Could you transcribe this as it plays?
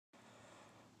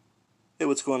Hey,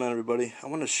 what's going on, everybody? I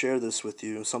want to share this with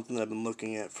you, something that I've been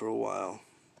looking at for a while.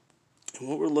 And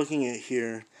what we're looking at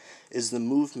here is the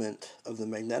movement of the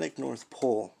magnetic North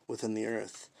Pole within the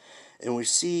Earth. And we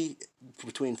see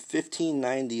between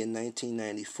 1590 and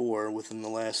 1994, within the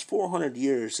last 400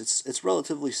 years, it's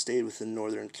relatively stayed within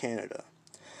northern Canada.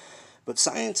 But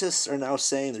scientists are now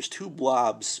saying there's two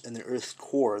blobs in the Earth's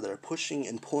core that are pushing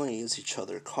and pulling against each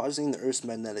other, causing the Earth's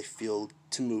magnetic field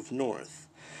to move north.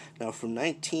 Now, from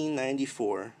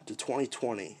 1994 to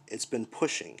 2020, it's been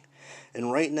pushing,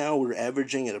 and right now we're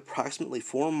averaging at approximately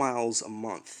 4 miles a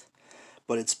month.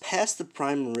 But it's past the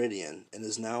prime meridian and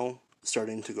is now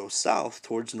starting to go south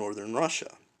towards northern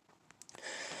Russia.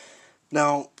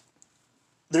 Now,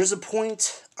 there's a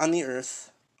point on the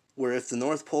Earth where if the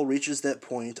North Pole reaches that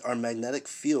point, our magnetic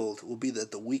field will be at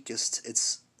the weakest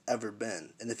it's ever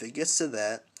been. And if it gets to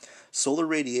that, solar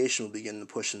radiation will begin to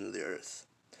push into the Earth.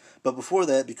 But before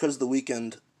that, because of the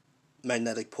weakened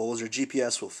magnetic poles, our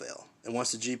GPS will fail. And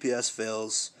once the GPS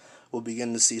fails, we'll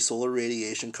begin to see solar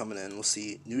radiation coming in. We'll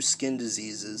see new skin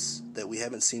diseases that we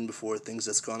haven't seen before, things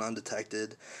that's gone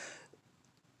undetected,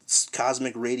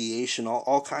 cosmic radiation,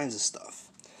 all kinds of stuff.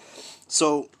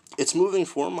 So it's moving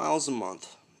 4 miles a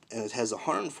month, and it has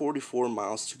 144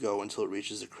 miles to go until it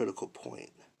reaches a critical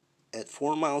point. At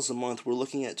 4 miles a month, we're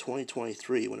looking at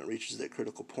 2023 when it reaches that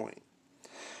critical point.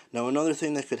 Now, another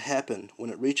thing that could happen when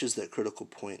it reaches that critical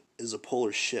point is a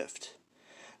polar shift.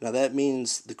 Now, that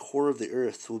means the core of the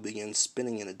Earth will begin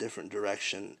spinning in a different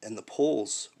direction, and the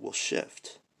poles will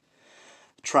shift.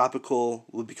 Tropical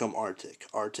will become Arctic.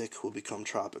 Arctic will become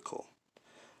tropical.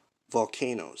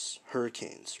 Volcanoes,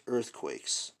 hurricanes,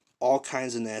 earthquakes, all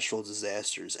kinds of natural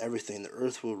disasters, everything. The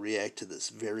Earth will react to this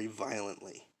very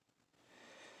violently.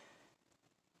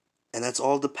 And that's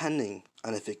all depending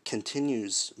on if it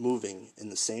continues moving in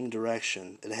the same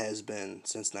direction it has been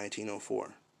since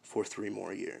 1904 for 3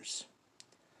 more years.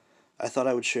 I thought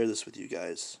I would share this with you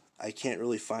guys. I can't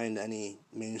really find any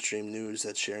mainstream news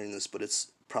that's sharing this, but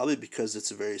it's probably because it's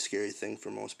a very scary thing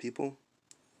for most people.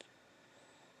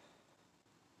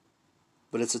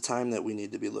 But it's a time that we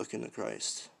need to be looking to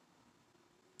Christ.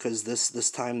 Because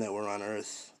this time that we're on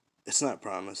Earth, it's not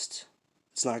promised.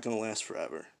 It's not going to last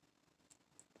forever.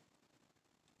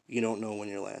 You don't know when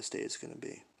your last day is going to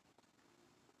be.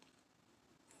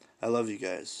 I love you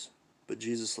guys, but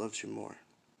Jesus loves you more.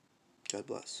 God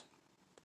bless.